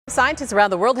Scientists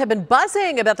around the world have been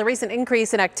buzzing about the recent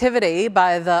increase in activity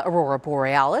by the aurora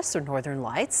borealis, or northern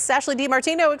lights. Ashley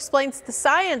DiMartino explains the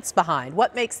science behind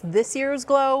what makes this year's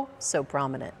glow so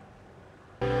prominent.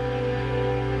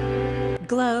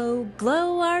 Glow,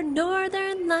 glow our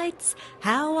northern lights,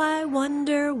 how I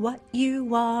wonder what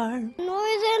you are.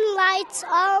 Northern lights,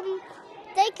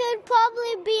 they could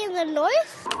probably be in the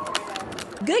north.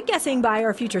 Good guessing by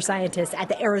our future scientists at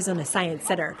the Arizona Science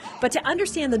Center. But to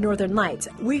understand the northern lights,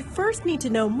 we first need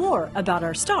to know more about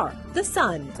our star, the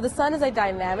sun. So the sun is a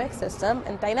dynamic system,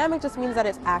 and dynamic just means that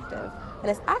it's active. And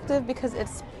it's active because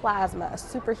it's plasma, a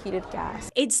superheated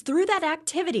gas. It's through that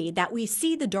activity that we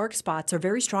see the dark spots or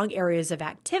very strong areas of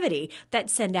activity that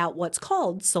send out what's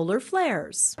called solar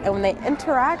flares. And when they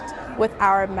interact with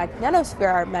our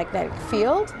magnetosphere, our magnetic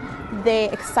field, they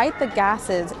excite the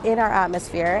gases in our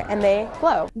atmosphere and they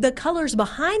glow. The colors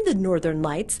behind the northern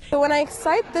lights. So when I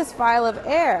excite this vial of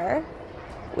air,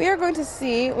 we are going to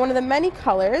see one of the many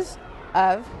colors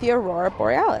of the aurora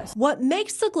borealis. What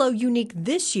makes the glow unique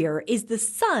this year is the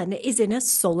sun is in a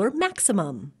solar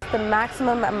maximum. The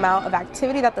maximum amount of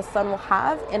activity that the sun will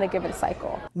have in a given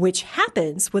cycle. Which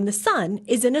happens when the sun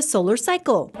is in a solar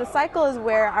cycle. The cycle is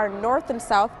where our north and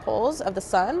south poles of the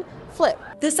sun flip.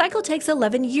 The cycle takes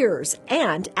 11 years,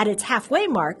 and at its halfway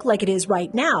mark, like it is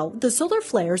right now, the solar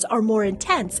flares are more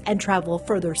intense and travel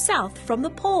further south from the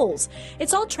poles.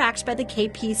 It's all tracked by the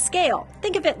KP scale.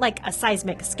 Think of it like a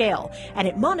seismic scale, and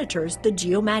it monitors the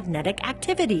geomagnetic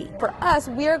activity. For us,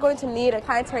 we are going to need a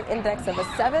planetary index of a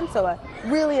 7, so a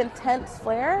really intense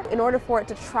flare, in order for it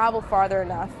to travel farther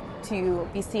enough to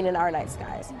be seen in our night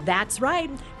skies. That's right.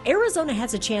 Arizona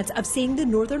has a chance of seeing the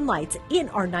northern lights in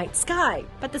our night sky,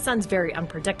 but the sun's very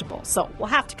unpredictable, so we'll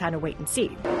have to kind of wait and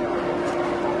see.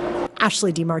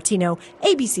 Ashley DiMartino,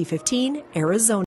 ABC 15, Arizona.